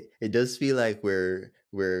 It does feel like we're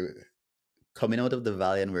coming out of the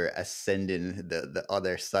valley and we're ascending the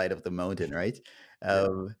other side of the mountain, right? Yeah.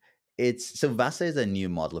 Um, it's so VASA is a new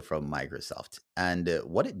model from Microsoft, and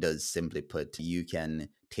what it does, simply put, you can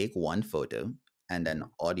take one photo and an Mhm.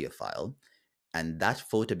 audio file, and that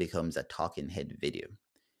photo becomes a talking head video.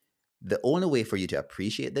 The only way for you to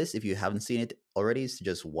appreciate this, if you haven't seen it already, is to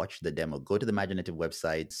just watch the demo. Go to the Maginative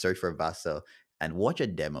website, search for VASA, and watch a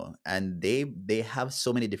demo. And they have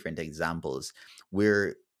so many different examples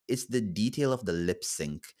where it's the detail of the lip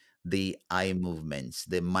sync, the eye movements,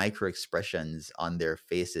 the micro expressions on their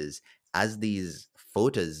faces as these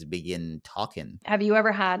photos begin talking. Have you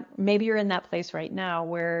ever had, maybe you're in that place right now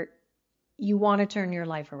where you want to turn your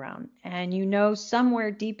life around and you know somewhere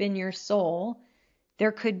deep in your soul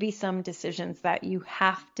there could be some decisions that you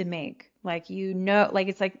have to make. Like, you know, like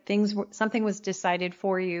it's like something was decided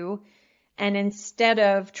for you. And instead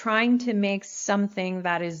of trying to make something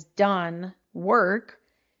that is done work,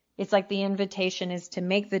 it's like the invitation is to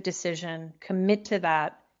make the decision, commit to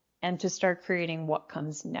that, and to start creating what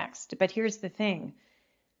comes next. But here's the thing.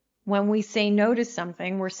 When we say no to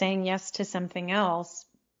something, we're saying yes to something else.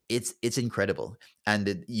 It's incredible,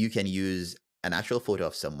 and you can use an actual photo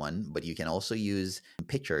of someone, but you can also use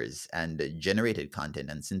pictures and generated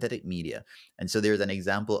content and synthetic media. And so there's an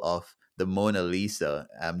example of the Mona Lisa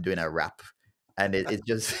doing a rap, and it's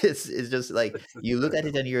just it's just like This is you look at it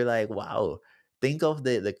incredible. and you're like, wow. Think of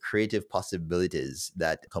the creative possibilities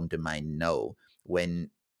that come to mind now when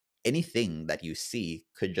anything that you see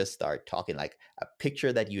could just start talking. Like a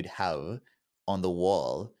picture that you'd have on the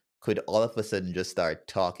wall could all of a sudden just start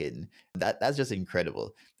talking. That's just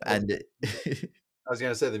incredible. Well, And I was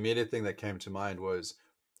going to say the immediate thing that came to mind was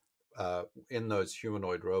in those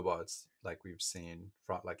humanoid robots, like we've seen,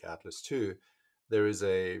 front like Atlas 2, there is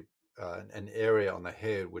an area on the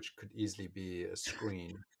head which could easily be a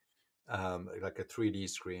screen, like a 3D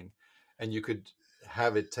screen, and you could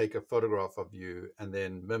have it take a photograph of you and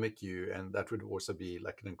then mimic you, and that would also be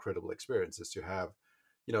like an incredible experience, is to have,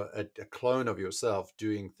 a clone of yourself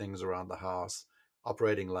doing things around the house,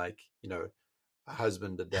 operating like, a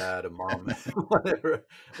husband, a dad, a mom, whatever,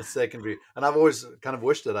 a secondary. And I've always kind of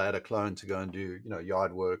wished that I had a clone to go and do,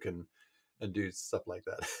 yard work and do stuff like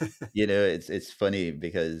that. it's funny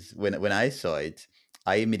because when I saw it,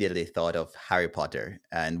 I immediately thought of Harry Potter,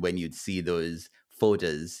 and when you'd see those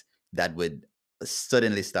photos that would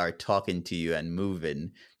suddenly start talking to you and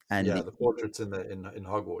moving, and Yeah, the portraits in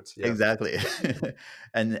Hogwarts. Yeah. exactly.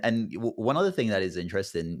 One other thing that is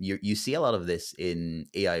interesting, you see a lot of this in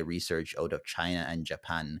AI research out of China and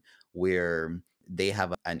Japan, where they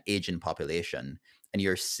have an aging population, and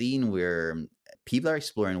you're seeing where people are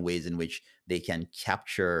exploring ways in which they can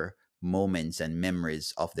capture moments and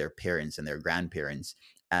memories of their parents and their grandparents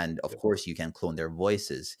And of Yep. course, you can clone their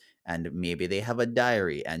voices, and maybe they have a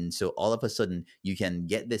diary. And so all of a sudden, you can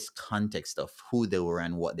get this context of who they were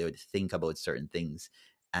and what they would think about certain things.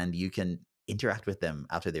 And you can interact with them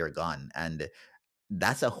after they're gone. And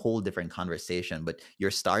that's a whole different conversation. But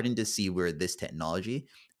you're starting to see where this technology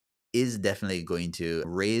is definitely going to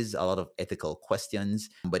raise a lot of ethical questions,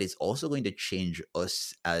 but it's also going to change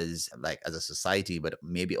us as as a society, but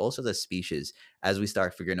maybe also as a species, as we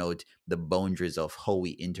start figuring out the boundaries of how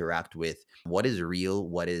we interact with what is real,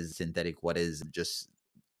 what is synthetic, what is just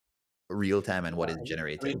real time, and what is I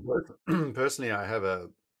generated. mean, personally, I have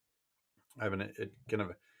kind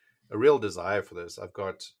of a real desire for this. I've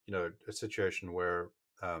got, a situation where,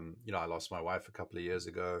 I lost my wife a couple of years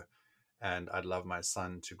ago, and I'd love my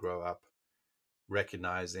son to grow up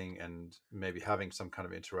recognizing and maybe having some kind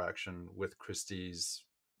of interaction with Christie's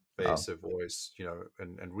Wow. face or voice,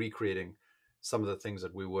 and recreating some of the things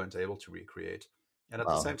that we weren't able to recreate. And at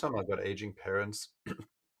the Wow. same time, I've got aging parents.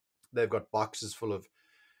 They've got boxes full of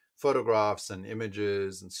photographs and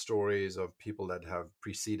images and stories of people that have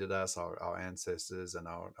preceded us, our ancestors and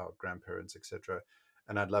our grandparents, etc.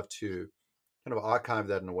 And I'd love to kind of archive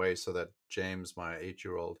that in a way so that James, my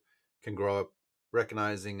 8-year-old, can grow up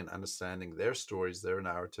recognizing and understanding their stories, their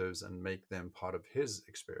narratives, and make them part of his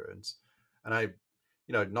experience. And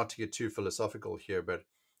not to get too philosophical here, but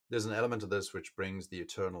there's an element of this which brings the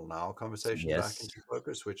eternal now conversation back Yes. into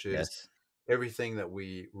focus, which is Yes. everything that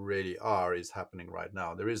we really are is happening right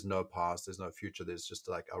now. There is no past, there's no future, there's just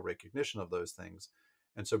like our recognition of those things.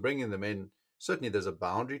 And so bringing them in, certainly there's a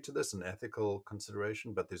boundary to this, an ethical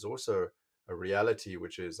consideration, but there's also a reality,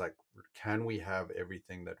 which is like, can we have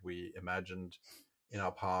everything that we imagined in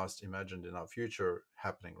our past, imagined in our future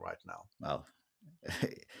happening right now? Wow.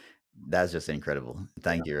 That's just incredible. Yeah.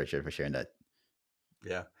 Thank you, Richard, for sharing that.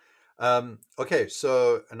 Yeah. Okay,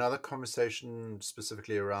 so another conversation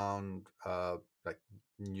specifically around like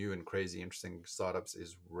new and crazy interesting startups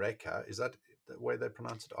is Reka. Is that the way they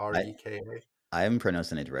pronounce it? I Reka? I'm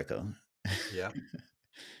pronouncing it Reco. Yeah.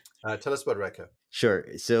 Tell us about Reka. Sure.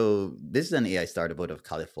 So this is an AI startup out of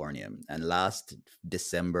California, and last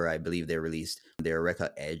December, I believe they released their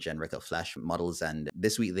Reka Edge and Reka Flash models, and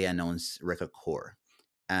this week they announced Reka Core.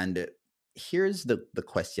 And here's the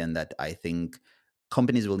question that I think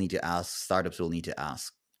companies will need to ask, startups will need to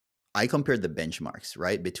ask. I compared the benchmarks,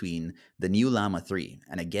 right, between the new Llama 3.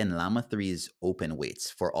 And again, Llama 3 is open weights.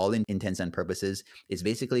 For all intents and purposes, it's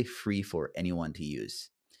basically free for anyone to use.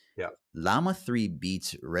 Yeah. Llama 3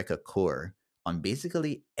 beats Reka Core on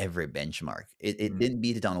basically every benchmark. It Mm, didn't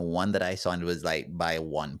beat it on one that I saw, and it was like by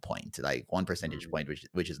 1 point, like 1 percentage mm, point,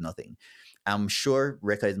 which is nothing. I'm sure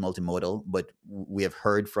Reka is multimodal, but we have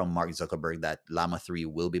heard from Mark Zuckerberg that Llama 3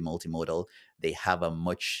 will be multimodal. They have a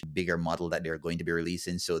much bigger model that they're going to be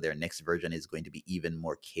releasing, so their next version is going to be even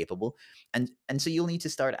more capable. And so you'll need to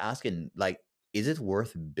start asking, like, is it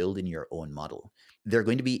worth building your own model? They're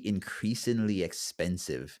going to be increasingly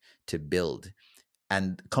expensive to build.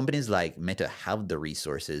 And companies like Meta have the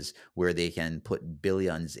resources where they can put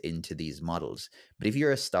billions into these models. But if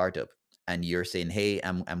you're a startup and you're saying, hey,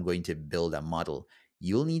 I'm going to build a model,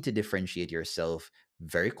 you'll need to differentiate yourself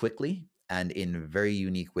very quickly and in very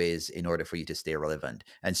unique ways in order for you to stay relevant.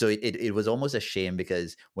 And so it was almost a shame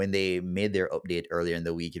because when they made their update earlier in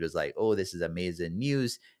the week, it was like, oh, this is amazing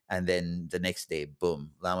news. And then the next day,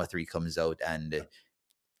 boom, Llama 3 comes out and Well,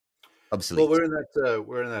 obsolete.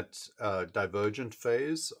 we're in that divergent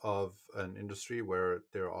phase of an industry where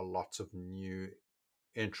there are lots of new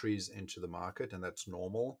entries into the market, and that's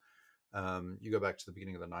normal. You go back to the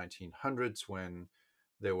beginning of the 1900s when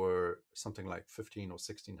there were something like 15 or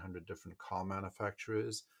 1600 different car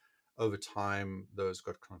manufacturers. Over time, those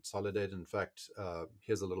got consolidated. In fact,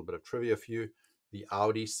 here's a little bit of trivia for you. The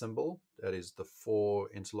Audi symbol, that is the four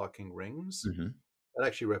interlocking rings, Mhm. that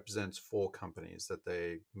actually represents four companies that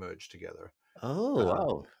they merged together. Oh, Uh,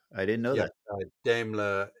 wow. I didn't know yeah, that.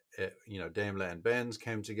 Daimler, Daimler and Benz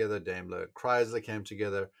came together. Daimler Chrysler came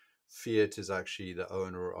together. Fiat is actually the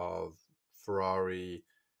owner of Ferrari,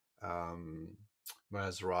 um,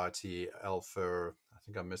 Maserati, Alfa. I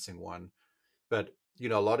think I'm missing one, but a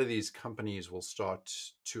lot of these companies will start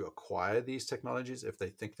to acquire these technologies if they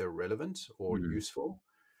think they're relevant or Mm, useful.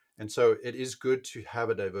 And so it is good to have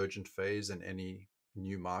a divergent phase in any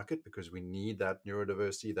new market because we need that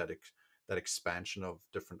neurodiversity, that expansion of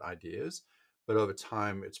different ideas. But over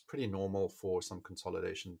time, it's pretty normal for some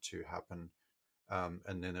consolidation to happen,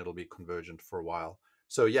 and then it'll be convergent for a while.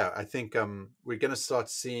 So yeah, I think we're going to start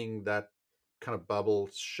seeing that kind of bubble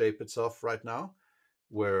shape itself right now,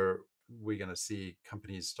 where we're going to see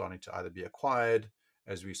companies starting to either be acquired,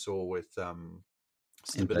 as we saw with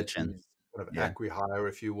Stability inflection. kind of Yeah. acqui-hire,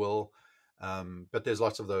 if you will. But there's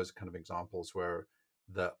lots of those kind of examples where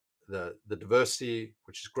the the diversity,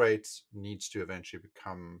 which is great, needs to eventually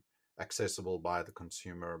become accessible by the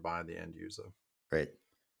consumer, by the end user. Right.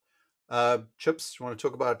 Chips, you want to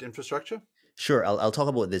talk about infrastructure? Sure, I'll talk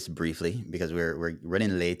about this briefly because we're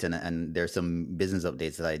running late and there's some business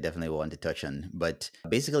updates that I definitely want to touch on. But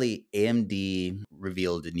basically, AMD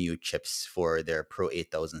revealed new chips for their Pro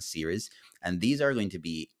 8000 series, and these are going to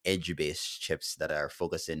be edge-based chips that are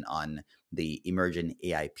focusing on the emerging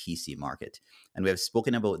AI PC market. And we have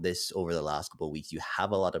spoken about this over the last couple of weeks. You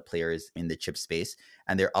have a lot of players in the chip space,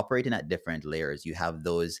 and they're operating at different layers. You have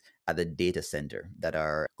those at the data center that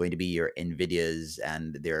are going to be your NVIDIAs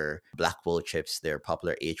and their Blackwell chips, their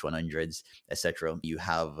popular H100s, etc. You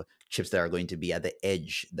have chips that are going to be at the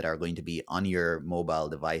edge that are going to be on your mobile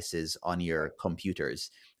devices, on your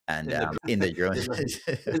computers, and In the in the in drones.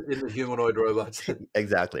 in the humanoid robots.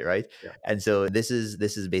 Exactly, right. Yeah. And so this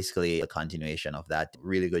is basically a continuation of that.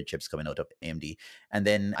 Really good chips coming out of AMD. And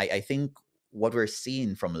then I think what we're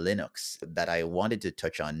seeing from Linux that I wanted to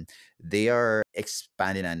touch on, they are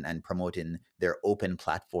expanding and promoting their open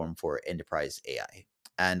platform for enterprise AI.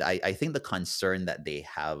 And I think the concern that they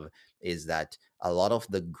have is that a lot of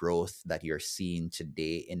the growth that you're seeing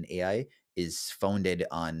today in AI is founded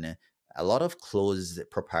on a lot of closed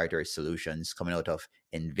proprietary solutions coming out of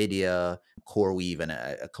NVIDIA, CoreWeave, and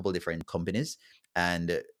a couple different companies.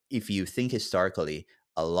 And if you think historically,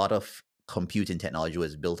 a lot of computing technology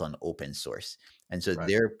was built on open source. And so Right.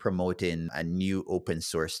 they're promoting a new open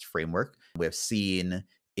source framework. We've seen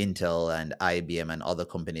Intel and IBM and other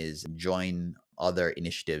companies join other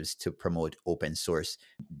initiatives to promote open source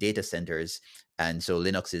data centers. And so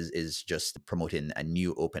Linux is just promoting a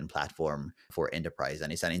new open platform for enterprise.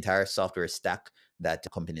 And it's an entire software stack that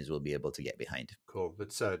companies will be able to get behind. Cool.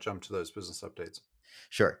 Let's jump to those business updates.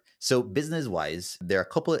 Sure. So, business wise, there are a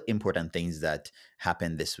couple of important things that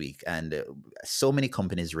happened this week, and so many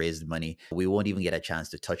companies raised money. We won't even get a chance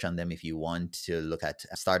to touch on them. If you want to look at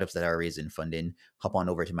startups that are raising funding, hop on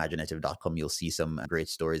over to Maginative.com. You'll see some great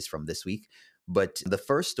stories from this week. But the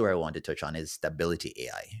first story I want to touch on is Stability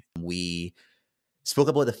AI. We spoke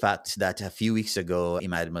about the fact that a few weeks ago,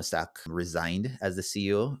 Imad Mustak resigned as the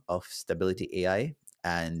CEO of Stability AI,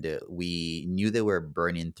 and we knew they were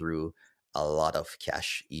burning through a lot of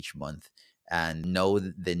cash each month. And now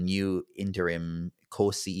the new interim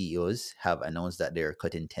co CEOs have announced that they're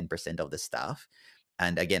cutting 10% of the staff.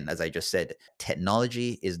 And again, as I just said,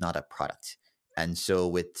 technology is not a product. And so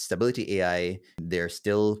with Stability AI, they're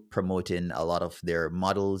still promoting a lot of their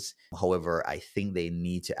models. However, I think they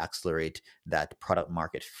need to accelerate that product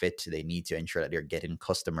market fit. They need to ensure that they're getting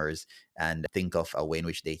customers and think of a way in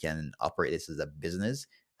which they can operate this as a business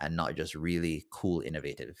and not just really cool,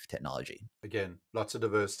 innovative technology. Again, lots of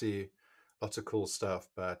diversity, lots of cool stuff,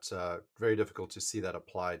 but very difficult to see that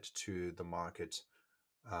applied to the market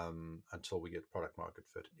until we get product market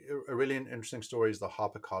fit. A really interesting story is the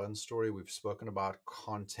HarperCollins story. We've spoken about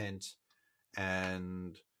content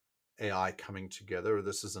and AI coming together.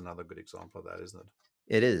 This is another good example of that, isn't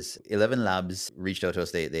it? It is. ElevenLabs reached out to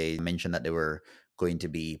us. They mentioned that they were going to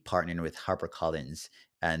be partnering with HarperCollins.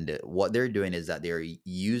 And what they're doing is that they're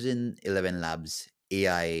using ElevenLabs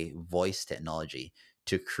AI voice technology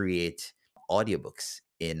to create audiobooks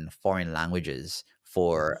in foreign languages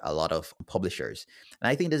for a lot of publishers. And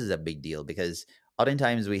I think this is a big deal because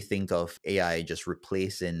oftentimes we think of AI just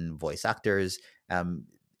replacing voice actors. Um,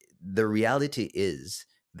 the reality is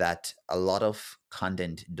that a lot of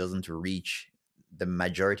content doesn't reach the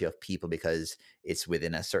majority of people because it's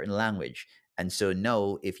within a certain language. And so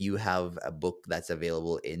now if you have a book that's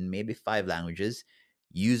available in maybe 5 languages,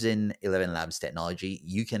 using ElevenLabs technology,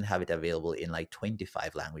 you can have it available in like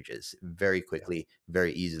 25 languages very Yeah. quickly,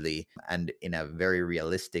 very easily, and in a very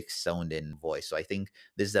realistic sounding voice. So I think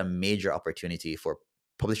this is a major opportunity for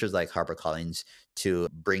publishers like HarperCollins to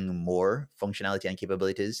bring more functionality and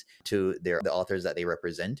capabilities to the authors that they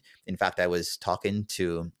represent. In fact, I was talking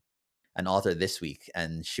to an author this week,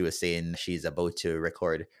 and she was saying she's about to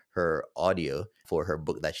record her audio for her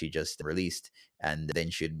book that she just released, and then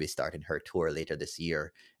she'd be starting her tour later this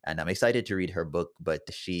year. And I'm excited to read her book, but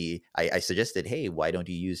I suggested, hey, why don't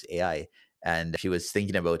you use AI? And she was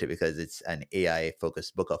thinking about it because it's an AI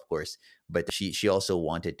focused book, of course, but she also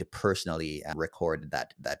wanted to personally record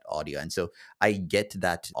that audio. And so I get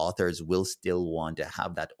that authors will still want to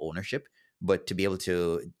have that ownership, but to be able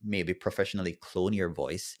to maybe professionally clone your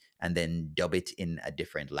voice and then dub it in a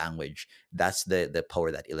different language, that's the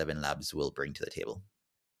power that ElevenLabs will bring to the table.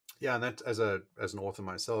 Yeah, and that as an author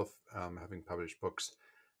myself, having published books,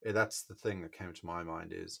 that's the thing that came to my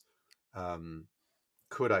mind is um,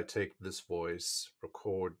 could I take this voice,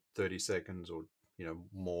 record 30 seconds or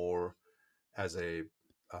more as a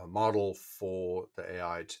model for the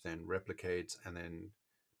AI to then replicate and then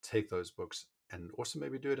take those books and also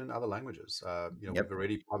maybe do it in other languages. Yep. We've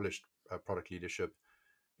already published product leadership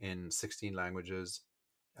in 16 languages.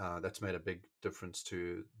 That's made a big difference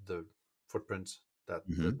to the footprint that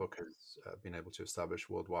the Mm-hmm. book has been able to establish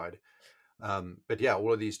worldwide. But yeah,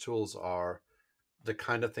 all of these tools are the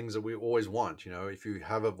kind of things that we always want. If you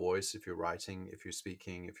have a voice, if you're writing, if you're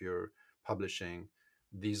speaking, if you're publishing,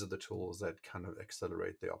 these are the tools that kind of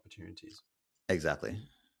accelerate the opportunities. Exactly.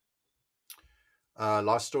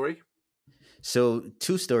 Last story. So,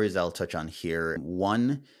 two stories I'll touch on here.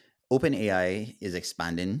 One, OpenAI is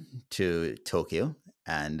expanding to Tokyo,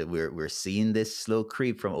 and we're seeing this slow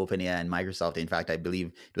creep from OpenAI and Microsoft. In fact, I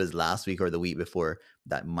believe it was last week or the week before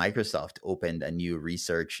that Microsoft opened a new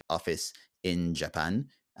research office in Japan,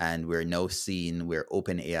 and we're now seeing where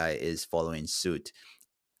OpenAI is following suit.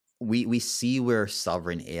 We see where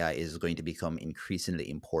sovereign AI is going to become increasingly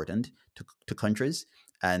important to countries.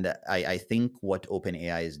 And I think what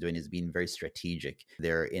OpenAI is doing is being very strategic.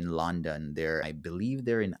 They're in London, I believe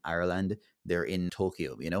they're in Ireland, they're in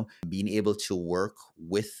Tokyo, being able to work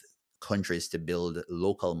with countries to build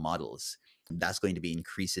local models. That's going to be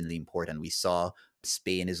increasingly important. We saw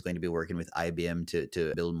Spain is going to be working with IBM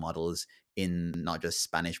to build models in not just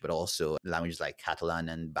Spanish, but also languages like Catalan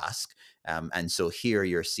and Basque. And so here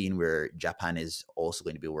you're seeing where Japan is also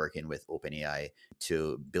going to be working with OpenAI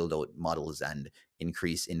to build out models and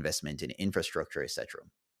increase investment in infrastructure, etc.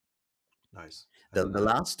 Nice. The And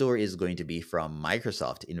last story is going to be from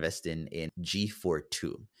Microsoft investing in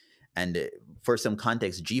G42. And for some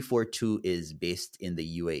context, G42 is based in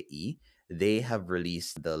the UAE. They have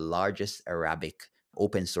released the largest Arabic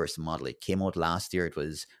open source model. It came out last year. It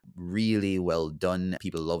was really well done.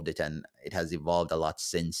 People loved it, and it has evolved a lot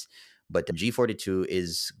since. But G42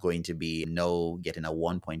 is going to be now getting a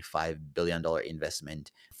 $1.5 billion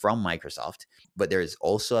investment from Microsoft. But there is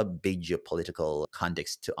also a big geopolitical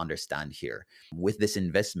context to understand here. With this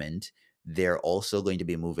investment, they're also going to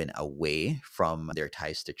be moving away from their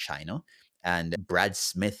ties to China. And Brad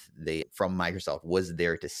Smith, from Microsoft, was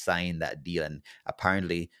there to sign that deal. And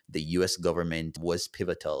apparently, the US government was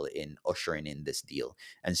pivotal in ushering in this deal.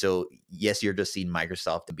 And so, yes, you're just seeing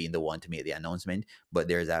Microsoft being the one to make the announcement, but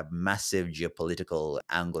there's a massive geopolitical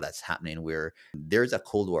angle that's happening where there's a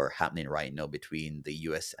Cold War happening right now between the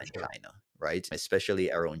US and sure. China, right? Especially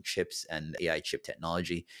around chips and AI chip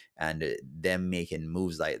technology, and them making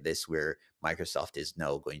moves like this where Microsoft is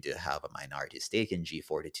now going to have a minority stake in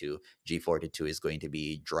G42. G42 is going to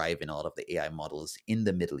be driving all of the AI models in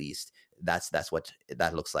the Middle East. That's what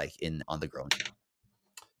that looks like on the ground.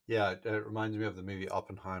 Yeah, it reminds me of the movie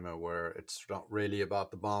Oppenheimer, where it's not really about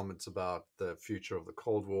the bomb, it's about the future of the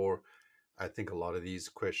Cold War. I think a lot of these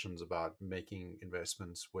questions about making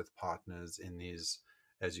investments with partners in these,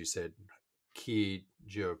 as you said, key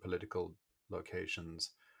geopolitical locations,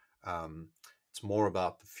 um, it's more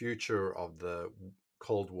about the future of the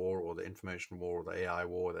Cold War or the information war or the AI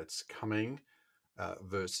war that's coming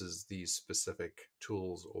versus these specific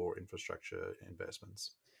tools or infrastructure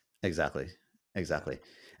investments. Exactly. Yeah. Exactly.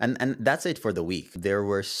 And that's it for the week. There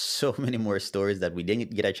were so many more stories that we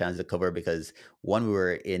didn't get a chance to cover because one, we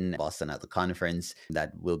were in Boston at the conference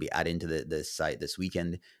that we'll be adding to the site this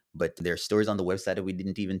weekend. But there are stories on the website that we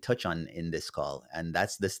didn't even touch on in this call. And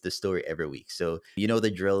that's the story every week. So you know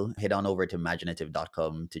the drill. Head on over to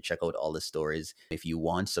Maginative.com to check out all the stories. If you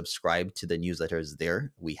want, subscribe to the newsletters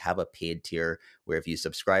there. We have a paid tier where if you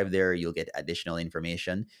subscribe there, you'll get additional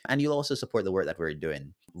information and you'll also support the work that we're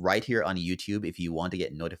doing. Right here on YouTube, if you want to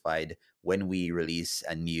get notified when we release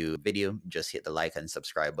a new video, just hit the like and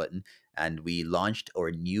subscribe button. And we launched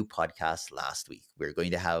our new podcast last week. We're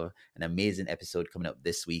going to have an amazing episode coming up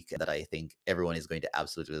this week that I think everyone is going to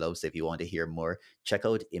absolutely love. So if you want to hear more, check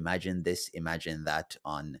out Imagine This, Imagine That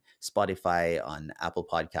on Spotify, on Apple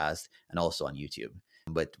Podcast, and also on YouTube.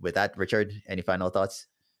 But with that, Richard, any final thoughts?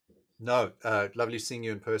 No, lovely seeing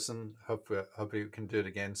you in person. Hopefully we can do it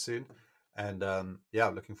again soon. And yeah,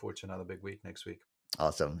 looking forward to another big week next week.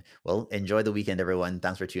 Awesome. Well, enjoy the weekend, everyone.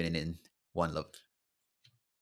 Thanks for tuning in. One love.